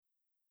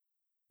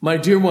My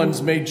dear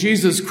ones, may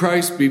Jesus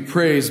Christ be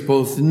praised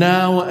both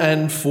now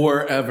and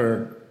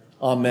forever.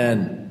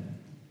 Amen.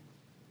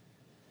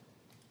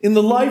 In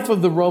the life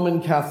of the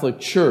Roman Catholic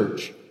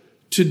Church,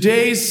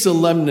 today's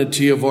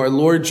solemnity of our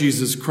Lord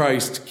Jesus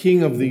Christ,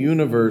 King of the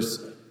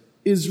universe,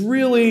 is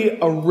really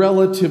a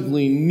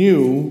relatively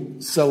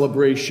new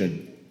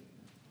celebration,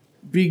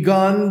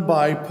 begun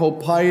by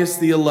Pope Pius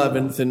XI in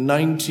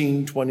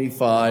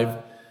 1925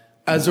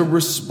 as a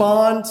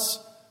response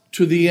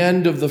to the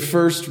end of the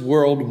First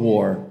World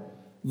War,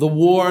 the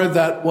war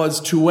that was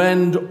to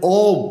end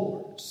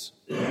all wars.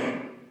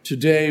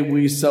 Today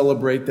we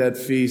celebrate that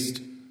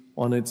feast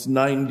on its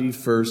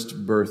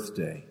 91st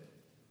birthday.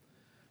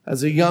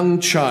 As a young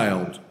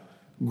child,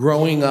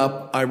 growing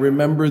up, I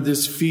remember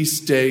this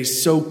feast day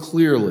so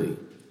clearly.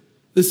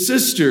 The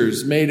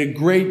sisters made a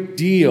great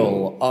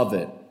deal of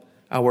it.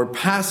 Our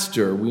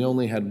pastor, we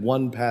only had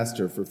one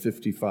pastor for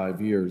 55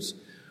 years,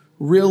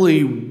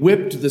 really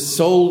whipped the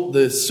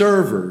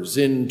servers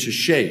into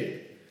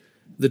shape.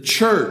 The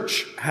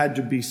church had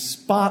to be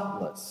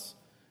spotless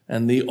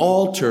and the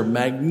altar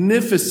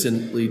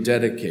magnificently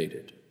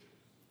dedicated.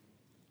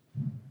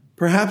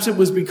 Perhaps it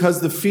was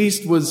because the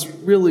feast was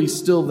really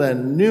still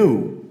then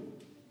new.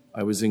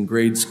 I was in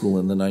grade school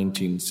in the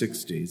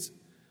 1960s.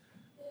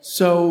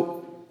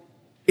 So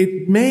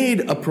it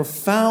made a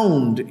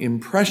profound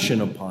impression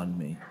upon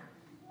me.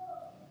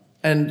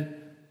 And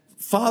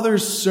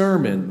Father's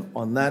sermon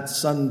on that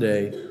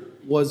Sunday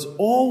was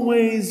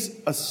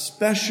always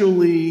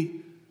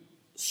especially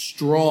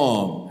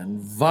strong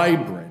and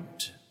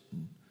vibrant.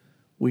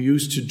 We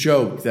used to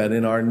joke that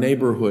in our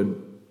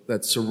neighborhood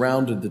that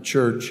surrounded the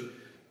church,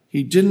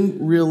 he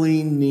didn't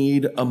really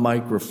need a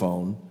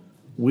microphone.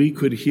 We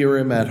could hear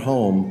him at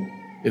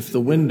home if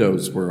the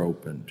windows were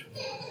opened.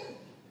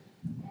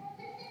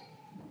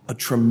 A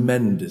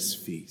tremendous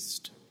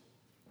feast.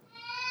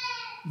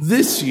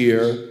 This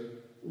year,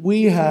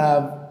 we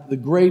have the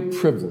great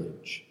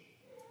privilege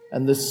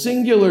and the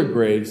singular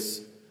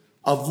grace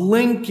of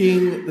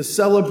linking the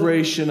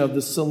celebration of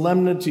the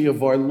solemnity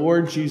of our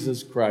Lord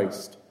Jesus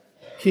Christ,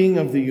 King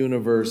of the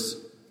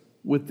universe,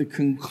 with the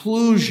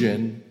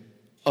conclusion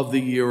of the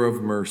Year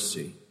of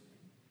Mercy.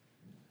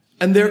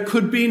 And there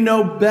could be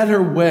no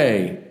better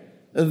way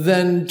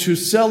than to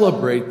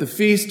celebrate the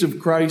feast of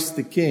Christ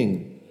the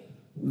King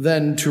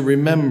than to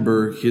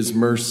remember his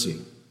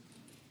mercy.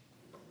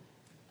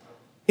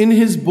 In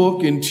his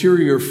book,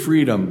 Interior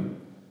Freedom,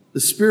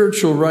 the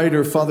spiritual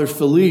writer, Father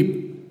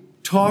Philippe,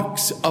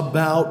 talks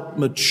about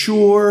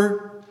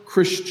mature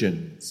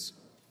Christians.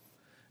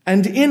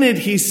 And in it,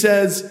 he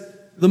says,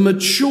 the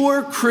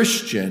mature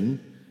Christian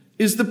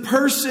is the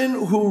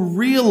person who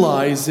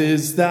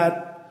realizes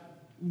that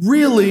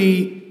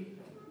really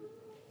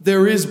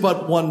there is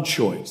but one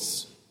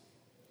choice: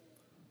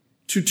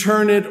 to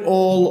turn it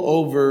all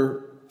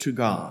over to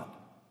God.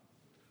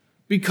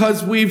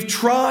 Because we've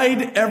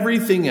tried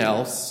everything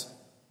else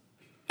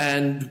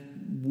and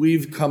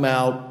we've come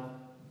out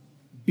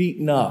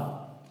beaten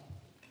up,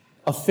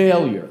 a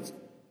failure,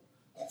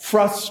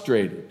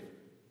 frustrated.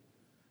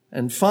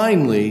 And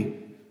finally,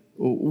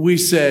 we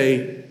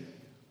say,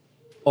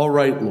 all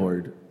right,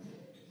 Lord,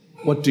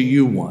 what do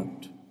you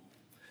want?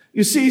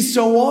 You see,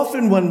 so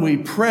often when we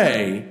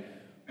pray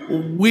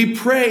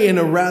in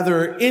a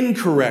rather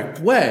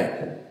incorrect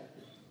way.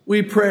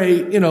 We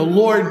pray,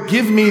 Lord,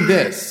 give me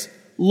this.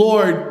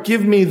 Lord,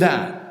 give me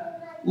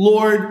that.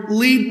 Lord,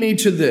 lead me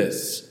to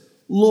this.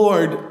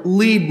 Lord,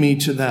 lead me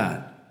to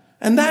that.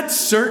 And that's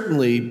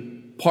certainly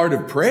part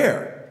of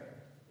prayer.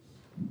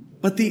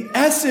 But the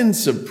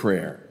essence of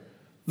prayer,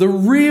 the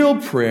real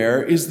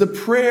prayer, is the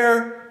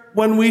prayer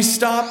when we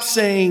stop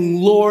saying,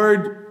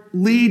 Lord,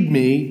 lead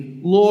me.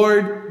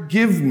 Lord,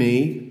 give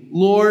me.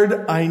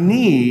 Lord, I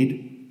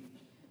need.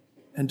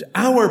 And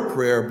our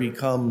prayer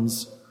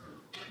becomes,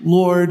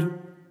 Lord,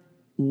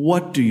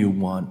 what do you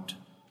want?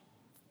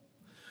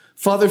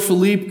 Father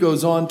Philippe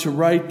goes on to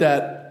write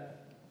that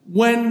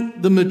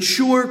when the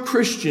mature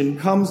Christian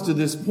comes to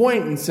this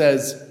point and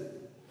says,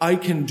 I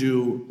can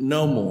do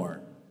no more,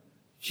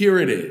 here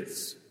it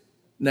is.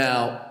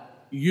 Now,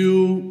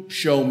 you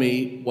show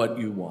me what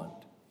you want.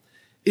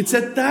 It's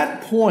at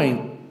that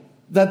point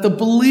that the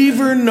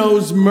believer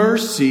knows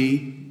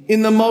mercy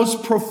in the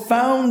most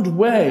profound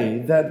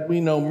way that we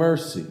know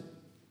mercy.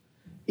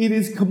 It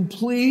is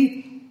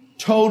complete,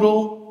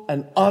 total,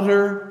 and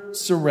utter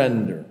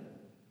surrender.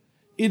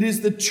 It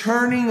is the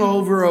turning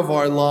over of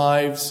our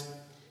lives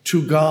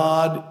to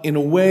God in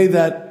a way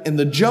that in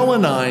the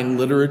Johannine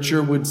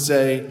literature would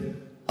say,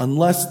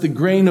 unless the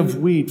grain of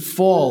wheat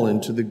fall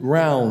into the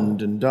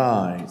ground and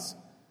dies,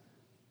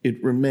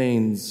 it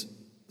remains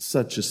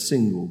such a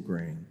single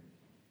grain.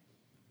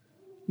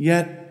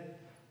 Yet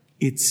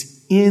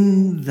it's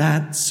in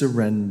that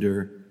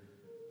surrender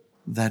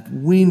that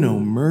we know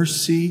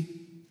mercy,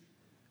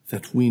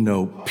 that we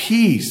know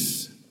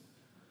peace.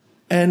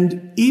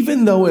 And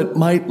even though it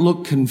might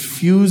look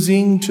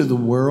confusing to the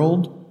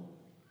world,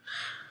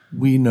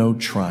 we know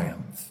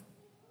triumph.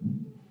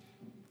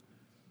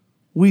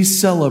 We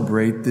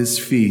celebrate this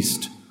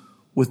feast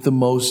with the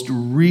most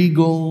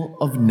regal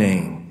of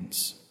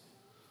names,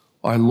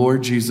 our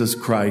Lord Jesus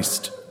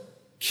Christ,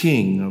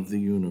 King of the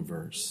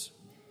universe.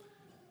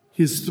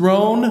 His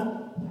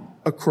throne,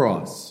 a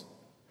cross.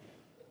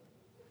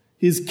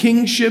 His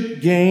kingship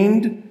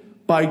gained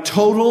by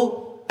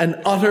total and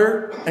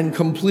utter and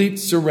complete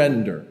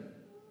surrender.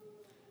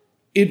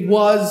 It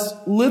was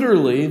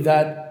literally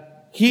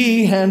that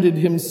he handed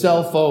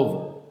himself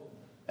over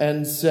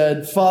and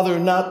said, "Father,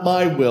 not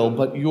my will,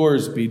 but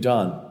yours be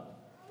done."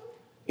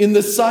 In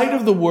the sight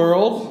of the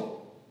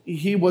world,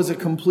 he was a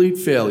complete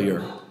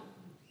failure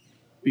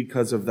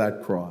because of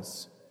that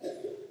cross.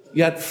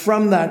 Yet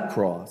from that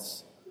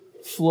cross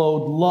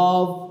flowed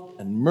love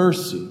and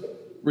mercy,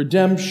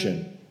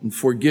 redemption and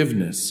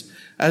forgiveness.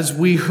 As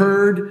we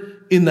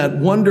heard in that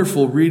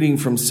wonderful reading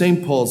from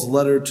St. Paul's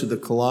letter to the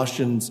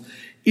Colossians,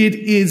 it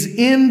is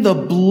in the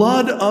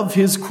blood of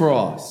his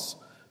cross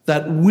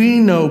that we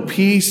know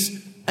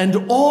peace, and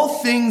all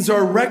things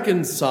are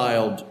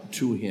reconciled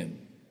to him.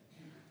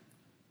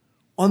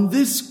 On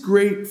this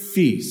great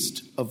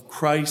feast of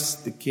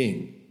Christ the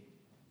King,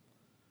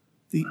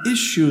 the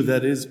issue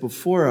that is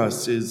before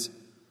us is,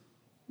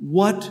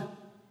 what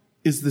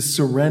is the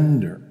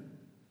surrender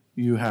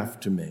you have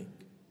to make?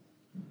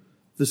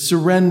 The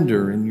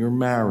surrender in your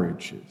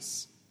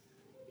marriages,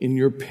 in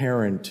your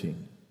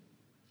parenting,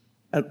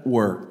 at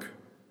work,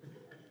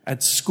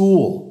 at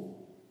school.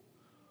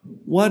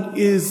 What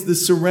is the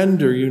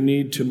surrender you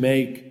need to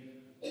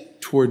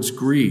make towards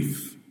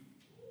grief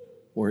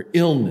or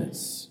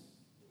illness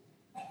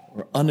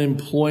or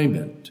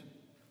unemployment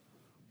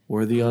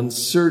or the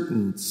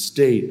uncertain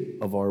state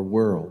of our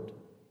world?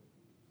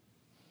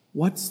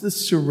 What's the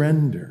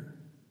surrender?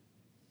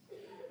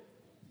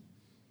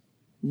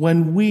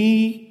 When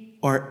we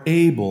are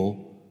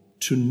able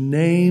to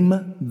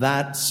name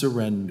that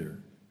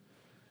surrender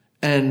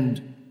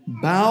and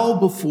bow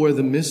before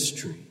the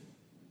mystery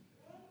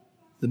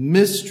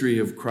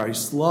of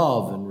Christ's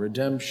love and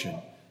redemption,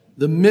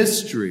 the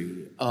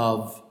mystery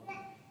of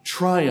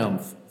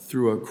triumph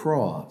through a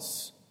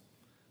cross,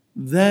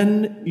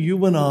 then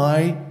you and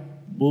I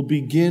will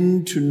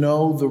begin to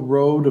know the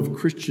road of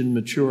Christian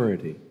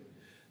maturity.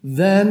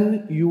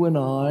 Then you and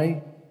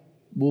I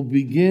will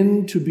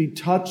begin to be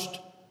touched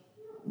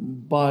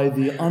by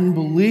the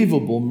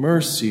unbelievable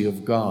mercy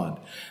of God.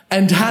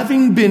 And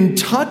having been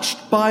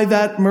touched by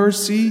that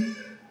mercy,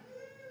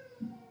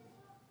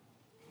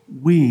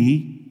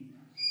 we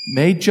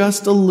may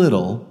just a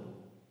little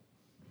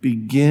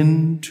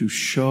begin to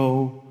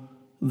show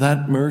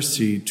that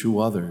mercy to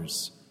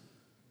others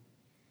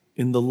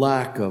in the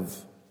lack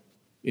of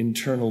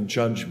internal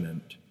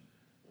judgment,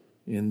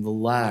 in the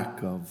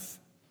lack of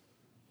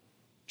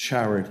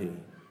charity,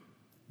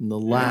 in the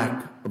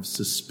lack of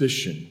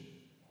suspicion.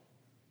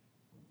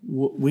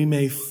 We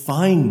may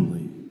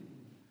finally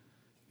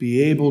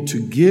be able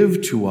to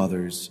give to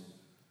others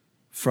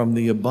from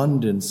the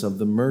abundance of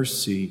the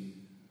mercy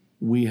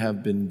we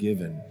have been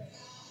given.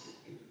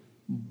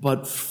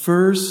 But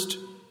first,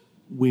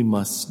 we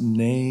must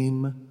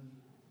name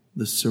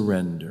the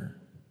surrender.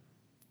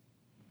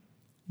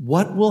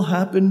 What will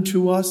happen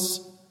to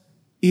us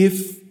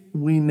if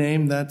we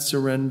name that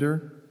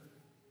surrender?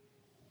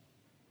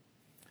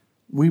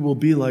 We will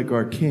be like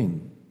our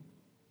King.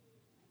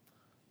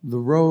 The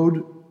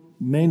road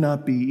may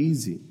not be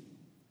easy,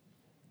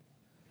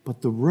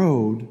 but the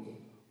road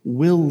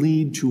will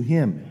lead to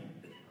him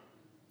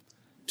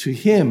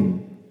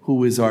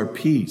who is our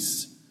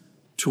peace,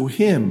 to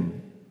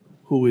him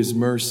who is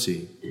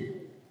mercy,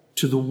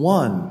 to the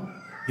one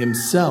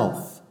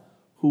himself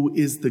who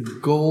is the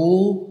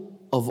goal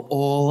of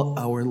all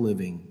our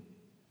living.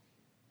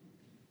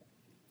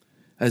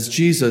 As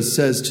Jesus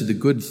says to the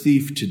good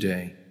thief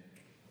today,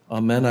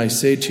 "Amen, I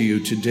say to you,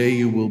 today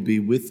you will be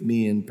with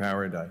me in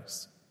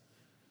paradise."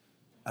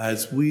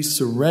 As we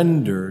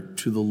surrender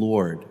to the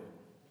Lord,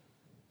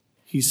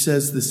 he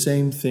says the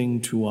same thing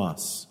to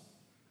us.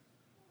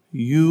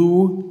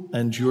 You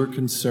and your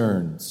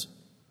concerns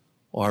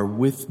are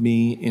with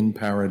me in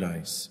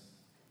paradise,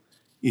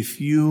 if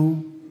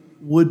you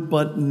would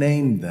but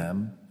name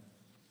them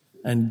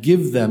and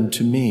give them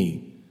to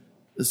me,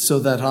 so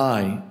that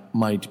I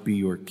might be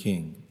your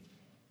king.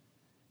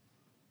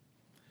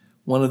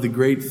 One of the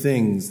great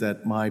things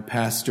that my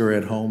pastor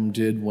at home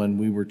did when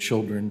we were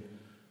children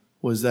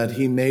was that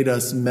he made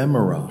us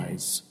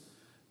memorize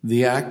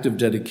the act of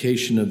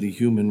dedication of the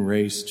human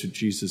race to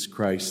Jesus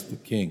Christ the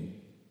King.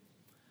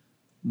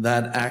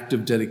 That act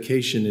of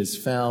dedication is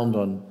found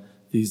on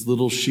these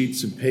little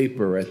sheets of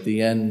paper at the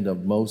end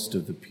of most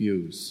of the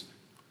pews.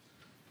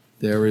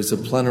 There is a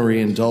plenary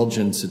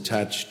indulgence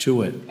attached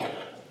to it.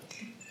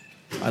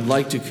 I'd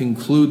like to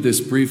conclude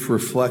this brief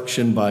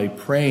reflection by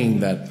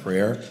praying that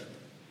prayer.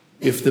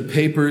 If the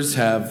papers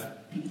have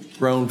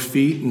grown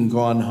feet and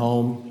gone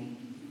home,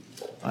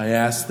 I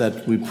ask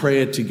that we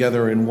pray it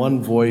together in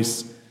one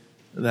voice,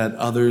 that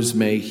others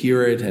may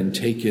hear it and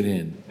take it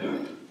in.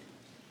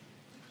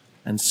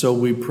 And so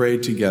we pray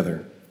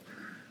together.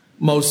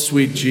 Most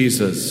sweet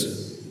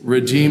Jesus,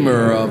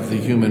 Redeemer of the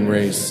human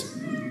race,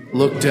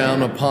 Look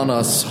down upon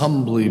us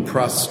humbly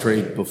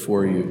prostrate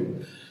before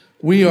you.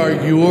 We are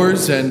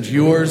yours, and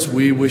yours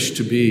we wish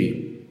to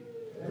be,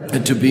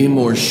 and to be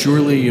more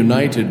surely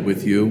united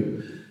with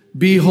you.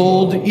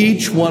 Behold,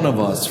 each one of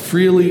us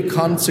freely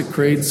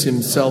consecrates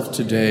himself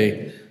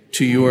today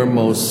to your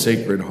most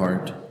sacred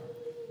heart.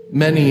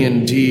 Many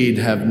indeed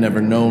have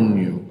never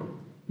known you.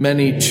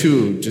 Many,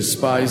 too,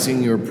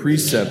 despising your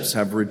precepts,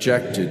 have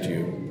rejected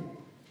you.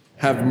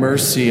 Have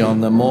mercy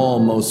on them all,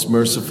 most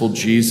merciful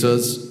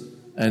Jesus,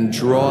 and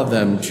draw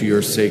them to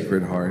your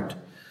sacred heart.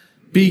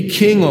 Be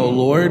King, O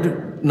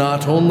Lord,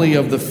 not only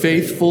of the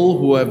faithful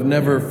who have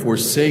never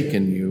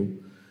forsaken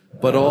you,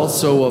 but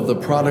also of the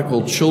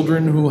prodigal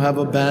children who have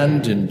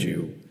abandoned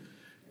you.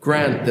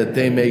 Grant that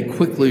they may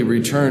quickly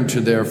return to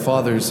their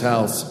Father's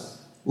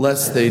house,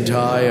 lest they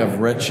die of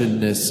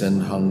wretchedness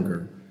and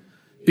hunger.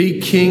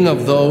 Be King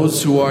of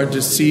those who are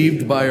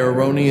deceived by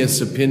erroneous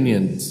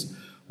opinions,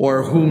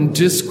 or whom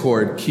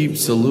discord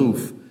keeps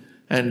aloof,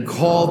 and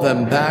call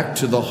them back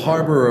to the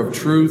harbor of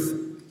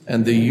truth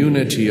and the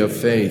unity of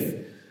faith,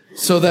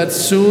 so that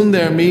soon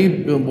there may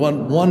be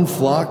one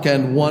flock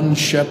and one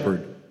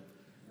shepherd.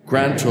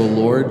 Grant, O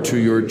Lord, to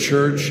your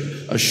church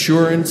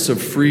assurance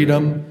of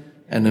freedom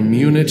and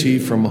immunity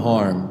from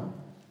harm.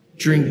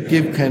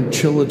 Give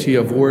gentility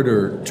of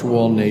order to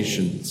all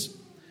nations.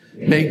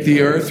 Make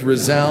the earth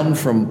resound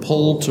from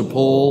pole to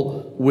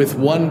pole with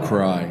one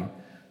cry.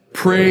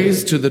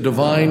 Praise to the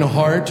divine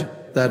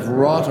heart that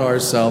wrought our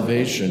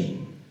salvation.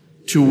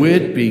 To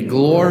it be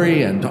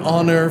glory and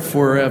honor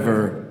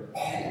forever.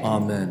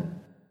 Amen.